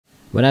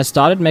When I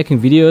started making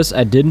videos,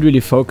 I didn't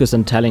really focus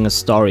on telling a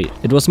story.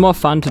 It was more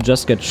fun to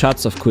just get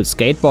shots of cool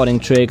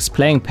skateboarding tricks,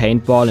 playing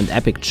paintball and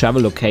epic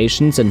travel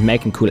locations and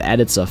making cool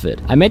edits of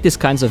it. I made these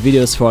kinds of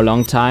videos for a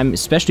long time,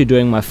 especially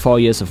during my 4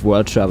 years of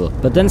world travel.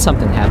 But then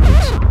something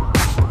happened.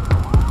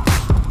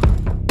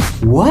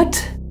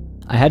 What?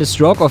 I had a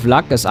stroke of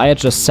luck as I had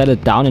just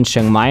settled down in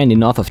Chiang Mai in the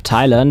north of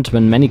Thailand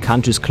when many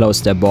countries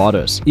closed their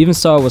borders. Even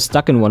so, I was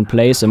stuck in one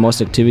place and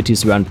most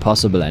activities weren't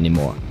possible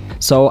anymore.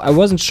 So I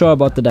wasn't sure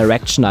about the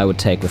direction I would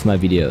take with my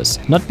videos.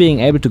 Not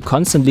being able to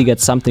constantly get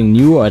something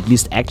new or at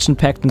least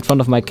action-packed in front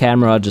of my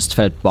camera just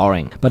felt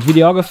boring. But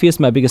videography is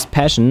my biggest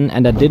passion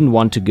and I didn't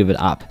want to give it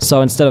up.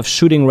 So instead of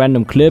shooting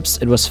random clips,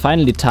 it was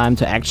finally time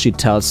to actually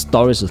tell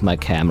stories with my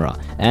camera.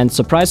 And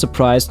surprise,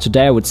 surprise,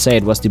 today I would say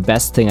it was the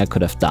best thing I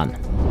could have done.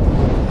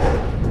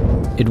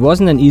 It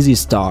wasn't an easy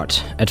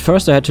start. At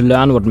first I had to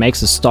learn what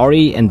makes a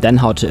story and then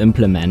how to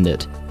implement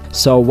it.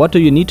 So what do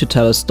you need to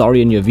tell a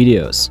story in your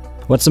videos?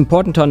 What's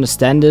important to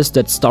understand is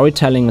that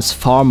storytelling is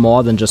far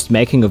more than just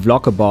making a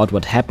vlog about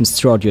what happens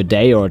throughout your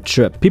day or a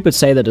trip. People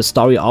say that a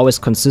story always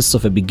consists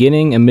of a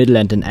beginning, a middle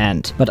and an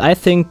end. But I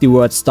think the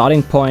words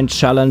starting point,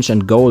 challenge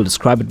and goal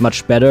describe it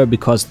much better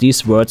because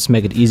these words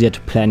make it easier to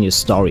plan your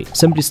story.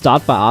 Simply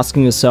start by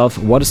asking yourself,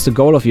 what is the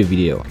goal of your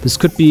video? This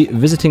could be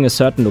visiting a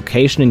certain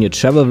location in your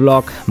travel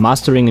vlog,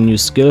 mastering a new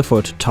skill for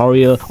a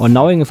tutorial, or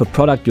knowing if a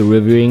product you're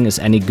reviewing is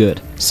any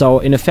good. So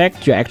in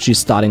effect, you're actually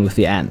starting with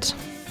the end.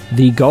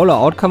 The goal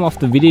or outcome of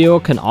the video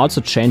can also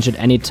change at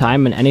any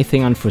time when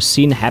anything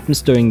unforeseen happens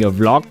during your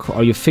vlog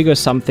or you figure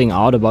something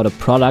out about a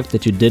product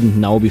that you didn't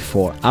know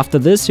before. After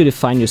this, you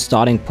define your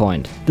starting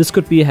point. This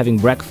could be having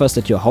breakfast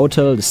at your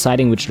hotel,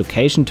 deciding which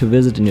location to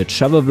visit in your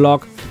travel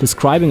vlog,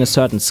 describing a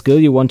certain skill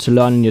you want to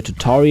learn in your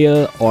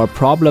tutorial, or a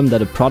problem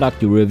that a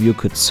product you review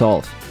could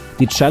solve.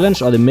 The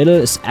challenge or the middle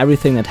is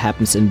everything that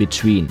happens in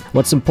between.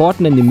 What's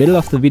important in the middle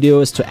of the video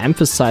is to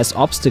emphasize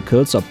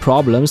obstacles or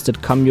problems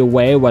that come your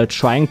way while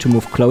trying to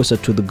move closer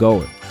to the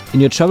goal. In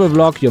your travel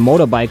vlog, your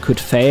motorbike could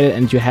fail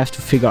and you have to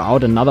figure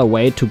out another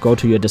way to go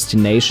to your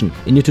destination.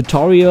 In your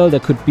tutorial, there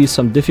could be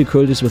some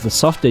difficulties with the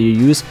software you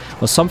use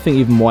or something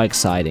even more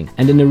exciting.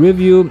 And in a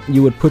review,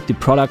 you would put the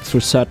product through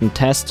certain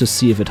tests to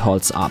see if it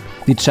holds up.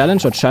 The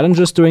challenge or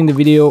challenges during the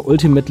video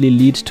ultimately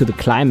lead to the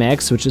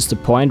climax, which is the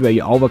point where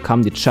you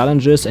overcome the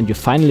challenges and you're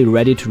finally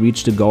ready to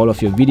reach the goal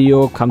of your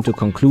video, come to a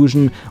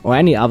conclusion, or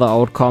any other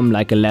outcome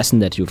like a lesson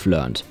that you've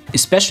learned.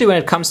 Especially when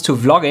it comes to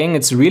vlogging,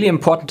 it's really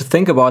important to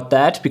think about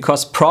that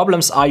because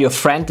problems are your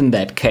friend in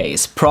that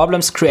case.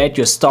 Problems create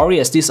your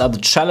story as these are the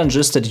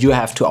challenges that you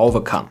have to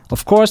overcome.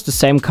 Of course, the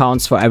same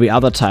counts for every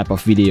other type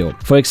of video.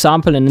 For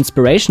example, an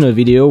inspirational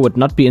video would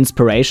not be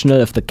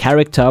inspirational if the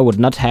character would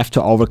not have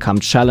to overcome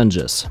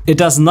challenges. It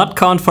does not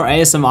count for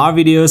ASMR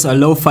videos or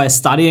lo-fi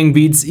studying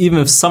beats, even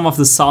if some of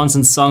the sounds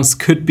and songs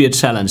could be a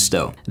challenge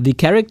though. The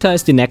character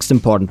is the next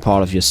important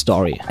part of your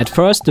story. At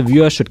first, the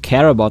viewer should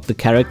care about the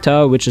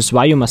character, which is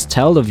why you must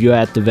tell the viewer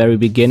at the very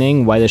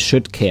beginning why they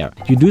should care.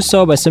 You do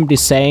so by simply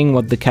saying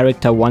what the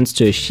character wants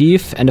to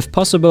achieve and if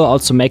possible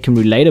also make him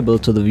relatable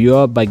to the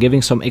viewer by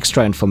giving some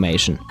extra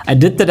information. I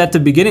did that at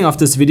the beginning of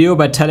this video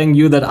by telling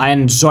you that I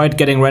enjoyed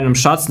getting random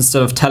shots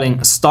instead of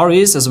telling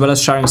stories, as well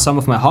as sharing some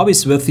of my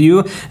hobbies with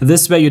you.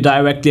 This way you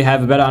directly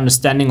have a better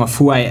understanding of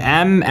who I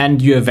am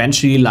and you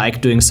eventually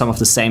like doing some of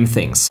the same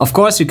things. Of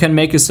course, you can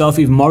make yourself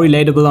even more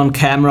relatable on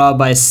camera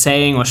by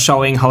saying or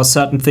showing how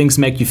certain things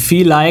make you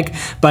feel like,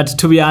 but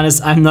to be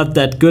honest, I'm not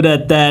that good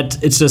at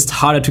that. It's just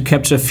harder to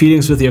capture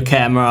feelings with your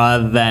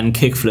camera than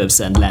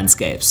kickflips and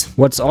landscapes.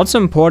 What's also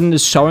important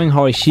is showing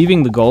how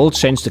achieving the goal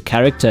changed the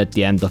character at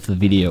the end of the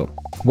video.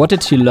 What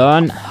did he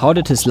learn? How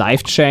did his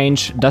life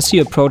change? Does he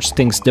approach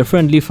things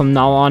differently from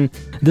now on?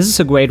 This is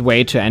a great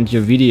way to end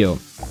your video.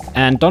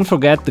 And don't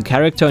forget, the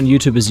character on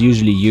YouTube is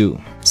usually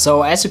you.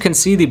 So as you can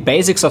see, the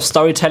basics of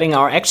storytelling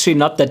are actually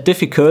not that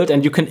difficult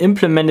and you can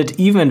implement it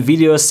even in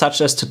videos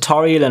such as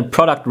tutorial and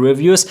product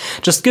reviews.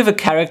 Just give a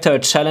character a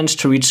challenge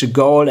to reach a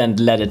goal and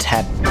let it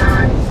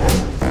happen.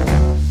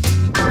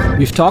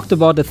 We've talked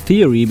about the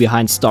theory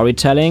behind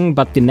storytelling,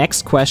 but the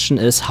next question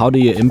is how do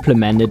you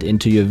implement it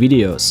into your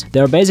videos?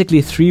 There are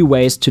basically 3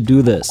 ways to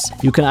do this.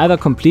 You can either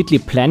completely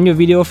plan your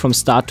video from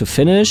start to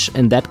finish.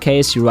 In that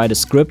case, you write a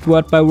script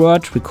word by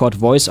word, record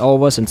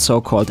voiceovers and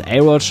so-called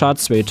A-roll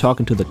shots where you're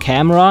talking to the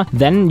camera.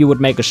 Then you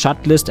would make a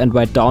shot list and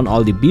write down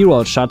all the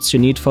B-roll shots you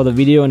need for the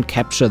video and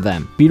capture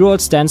them. B-roll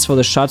stands for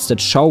the shots that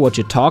show what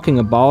you're talking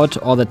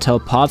about or that tell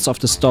parts of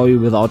the story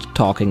without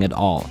talking at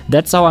all.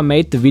 That's how I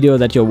made the video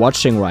that you're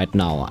watching right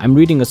now. I'm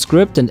reading a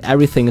script and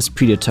everything is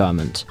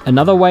predetermined.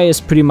 Another way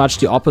is pretty much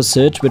the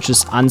opposite, which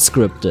is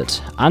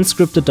unscripted.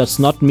 Unscripted does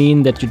not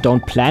mean that you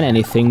don't plan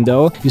anything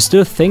though. You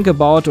still think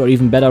about or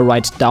even better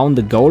write down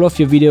the goal of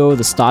your video,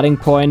 the starting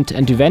point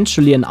and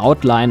eventually an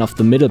outline of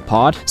the middle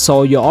part,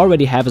 so you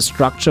already have a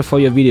structure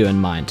for your video in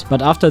mind.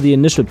 But after the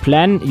initial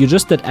plan, you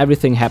just let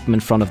everything happen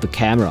in front of the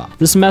camera.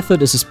 This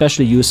method is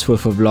especially useful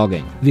for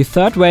vlogging. The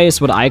third way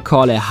is what I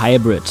call a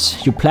hybrid.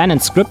 You plan and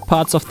script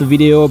parts of the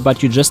video,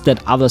 but you just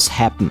let others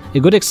happen. A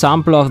good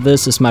example of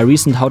this is my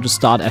recent How to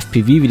Start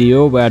FPV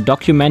video, where I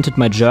documented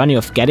my journey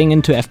of getting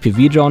into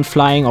FPV drone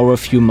flying over a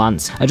few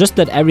months. I just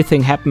let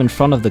everything happen in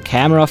front of the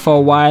camera for a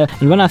while,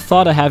 and when I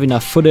thought I have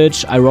enough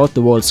footage, I wrote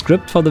the whole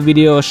script for the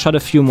video, shot a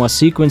few more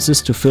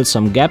sequences to fill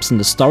some gaps in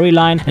the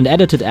storyline, and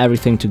edited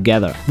everything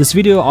together. This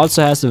video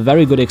also has a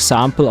very good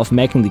example of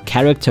making the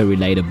character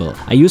relatable.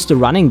 I used a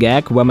running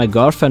gag where my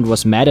girlfriend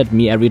was mad at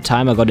me every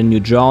time I got a new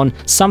drone,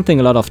 something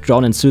a lot of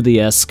drone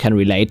enthusiasts can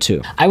relate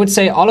to. I would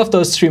say all of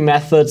those three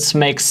methods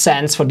make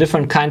sense for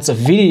different kinds of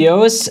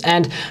videos,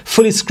 and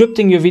fully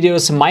scripting your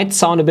videos might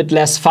sound a bit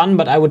less fun,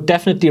 but I would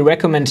definitely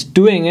recommend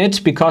doing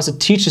it because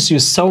it teaches you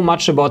so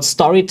much about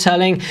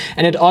storytelling,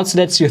 and it also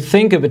lets you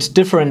think a bit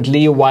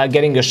differently while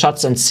getting your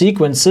shots and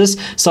sequences.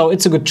 So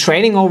it's a good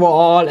training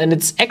overall, and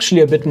it's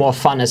actually a bit more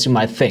fun as you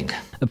might think.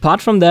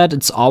 Apart from that,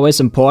 it's always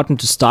important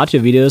to start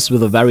your videos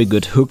with a very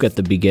good hook at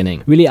the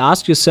beginning. Really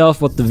ask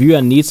yourself what the viewer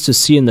needs to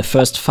see in the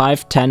first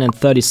 5, 10 and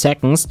 30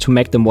 seconds to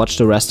make them watch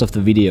the rest of the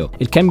video.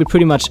 It can be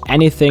pretty much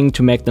anything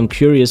to make them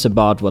curious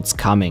about what's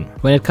coming.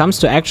 When it comes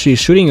to actually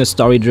shooting your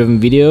story-driven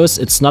videos,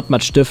 it's not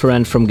much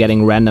different from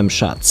getting random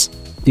shots.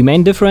 The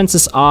main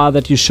differences are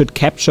that you should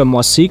capture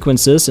more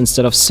sequences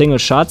instead of single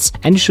shots,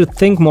 and you should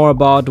think more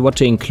about what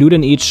to include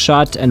in each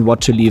shot and what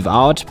to leave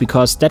out,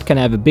 because that can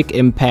have a big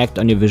impact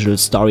on your visual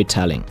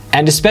storytelling.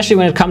 And especially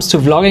when it comes to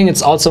vlogging,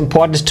 it's also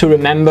important to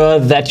remember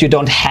that you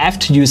don't have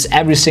to use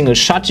every single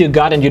shot you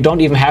got, and you don't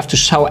even have to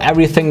show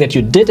everything that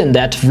you did in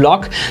that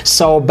vlog.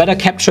 So better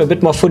capture a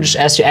bit more footage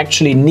as you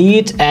actually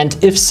need,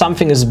 and if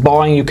something is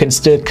boring, you can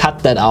still cut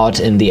that out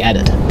in the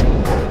edit.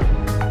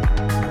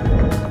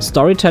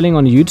 Storytelling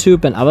on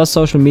YouTube and other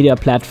social media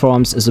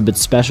platforms is a bit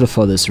special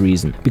for this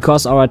reason.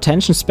 Because our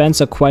attention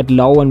spans are quite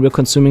low when we're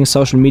consuming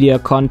social media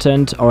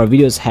content, our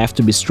videos have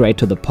to be straight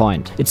to the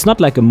point. It's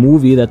not like a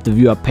movie that the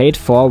viewer paid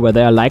for, where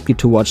they are likely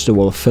to watch the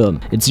whole film.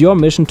 It's your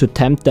mission to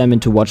tempt them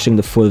into watching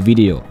the full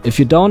video. If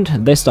you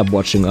don't, they stop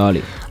watching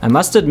early. I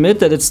must admit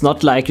that it's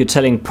not like you're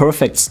telling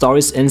perfect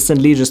stories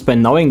instantly just by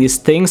knowing these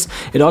things.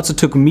 It also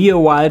took me a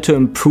while to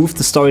improve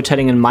the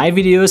storytelling in my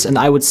videos, and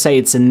I would say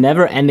it's a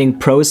never-ending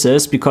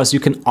process, because you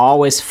can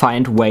always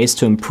find ways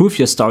to improve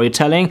your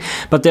storytelling,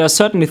 but there are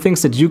certainly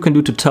things that you can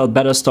do to tell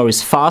better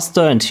stories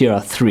faster, and here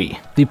are 3.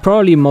 The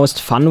probably most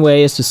fun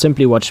way is to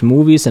simply watch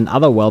movies and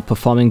other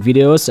well-performing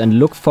videos and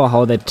look for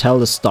how they tell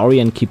the story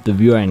and keep the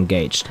viewer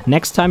engaged.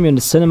 Next time you're in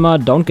the cinema,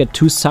 don't get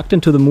too sucked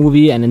into the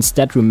movie, and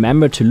instead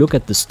remember to look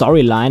at the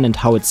storyline and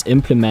how it's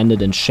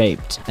implemented and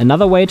shaped.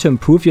 Another way to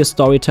improve your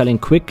storytelling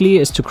quickly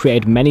is to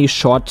create many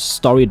short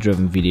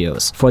story-driven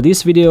videos. For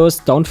these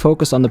videos, don't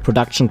focus on the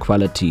production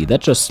quality,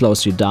 that just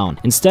slows you down.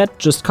 Instead,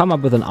 just come up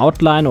with an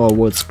outline or a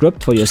whole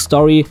script for your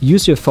story,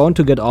 use your phone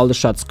to get all the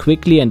shots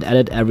quickly and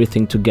edit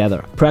everything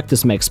together.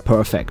 Practice makes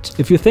perfect.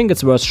 If you think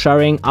it's worth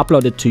sharing,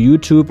 upload it to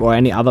YouTube or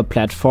any other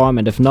platform,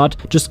 and if not,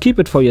 just keep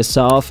it for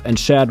yourself and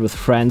share it with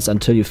friends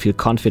until you feel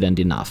confident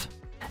enough.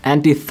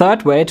 And the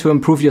third way to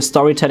improve your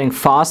storytelling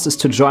fast is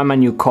to join my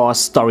new course,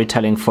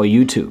 Storytelling for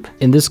YouTube.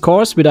 In this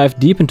course, we dive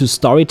deep into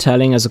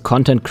storytelling as a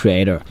content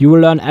creator. You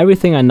will learn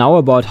everything I know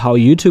about how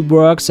YouTube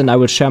works, and I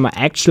will share my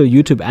actual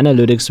YouTube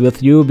analytics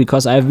with you,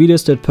 because I have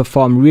videos that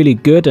perform really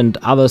good and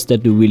others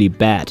that do really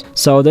bad.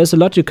 So there's a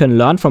lot you can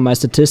learn from my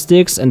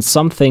statistics, and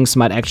some things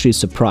might actually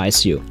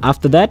surprise you.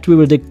 After that, we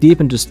will dig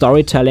deep into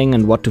storytelling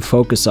and what to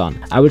focus on.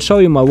 I will show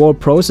you my whole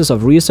process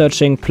of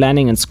researching,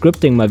 planning and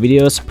scripting my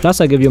videos,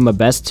 plus I give you my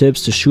best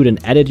tips to shoot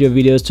and edit your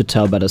videos to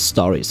tell better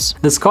stories.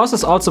 This course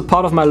is also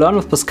part of my Learn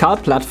with Pascal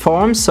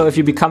platform, so if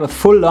you become a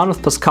full Learn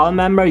with Pascal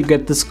member, you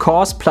get this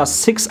course plus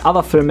 6 other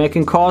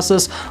filmmaking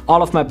courses,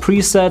 all of my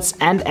presets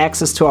and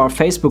access to our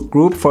Facebook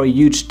group for a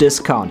huge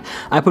discount.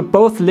 I put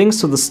both links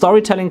to the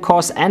storytelling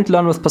course and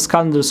Learn with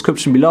Pascal in the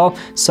description below,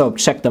 so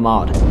check them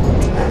out.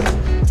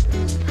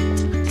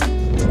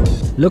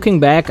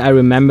 Looking back, I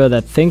remember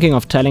that thinking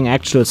of telling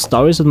actual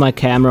stories with my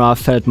camera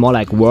felt more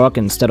like work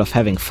instead of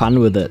having fun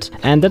with it.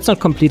 And that's not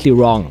completely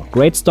wrong.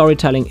 Great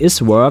storytelling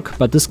is work,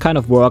 but this kind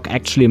of work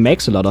actually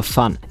makes a lot of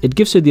fun. It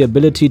gives you the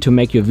ability to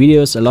make your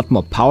videos a lot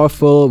more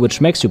powerful,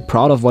 which makes you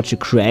proud of what you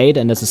create,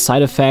 and as a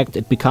side effect,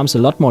 it becomes a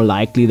lot more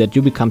likely that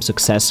you become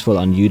successful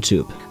on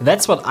YouTube.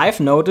 That's what I've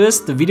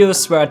noticed. The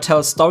videos where I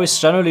tell stories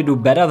generally do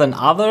better than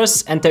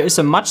others, and there is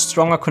a much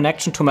stronger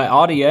connection to my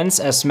audience,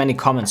 as many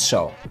comments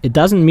show. It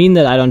doesn't mean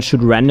that I don't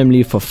shoot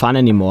randomly for fun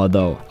anymore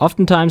though.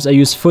 Oftentimes I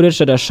use footage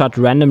that I shot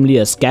randomly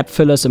as gap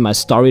fillers in my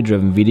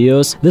story-driven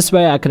videos. This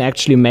way I can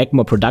actually make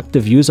more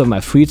productive use of my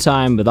free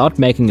time without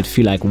making it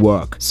feel like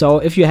work. So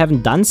if you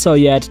haven't done so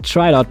yet,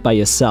 try it out by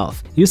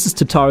yourself. Use this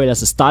tutorial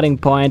as a starting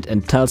point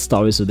and tell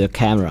stories with your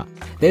camera.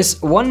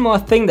 There's one more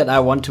thing that I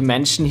want to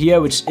mention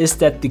here, which is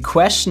that the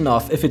question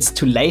of if it's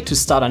too late to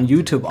start on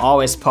YouTube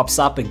always pops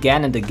up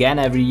again and again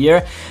every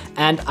year,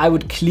 and I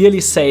would clearly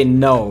say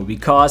no,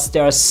 because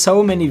there are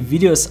so many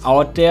videos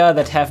out there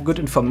that have good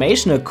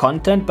informational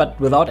content but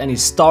without any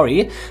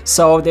story.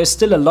 So there's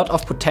still a lot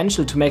of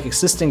potential to make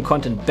existing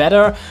content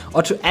better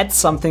or to add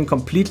something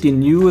completely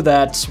new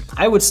that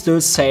I would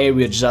still say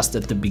we're just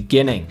at the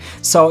beginning.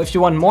 So if you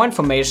want more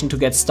information to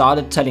get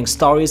started telling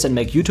stories and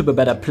make YouTube a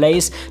better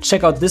place,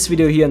 check out this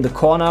video here in the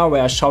corner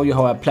where I show you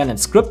how I plan and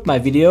script my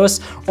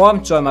videos, or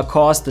join my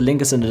course, the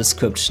link is in the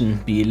description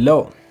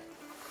below.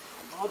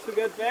 About to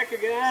get back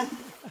again.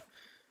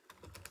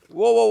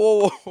 Whoa, whoa,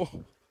 whoa,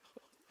 whoa.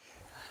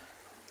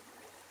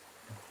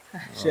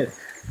 Shit.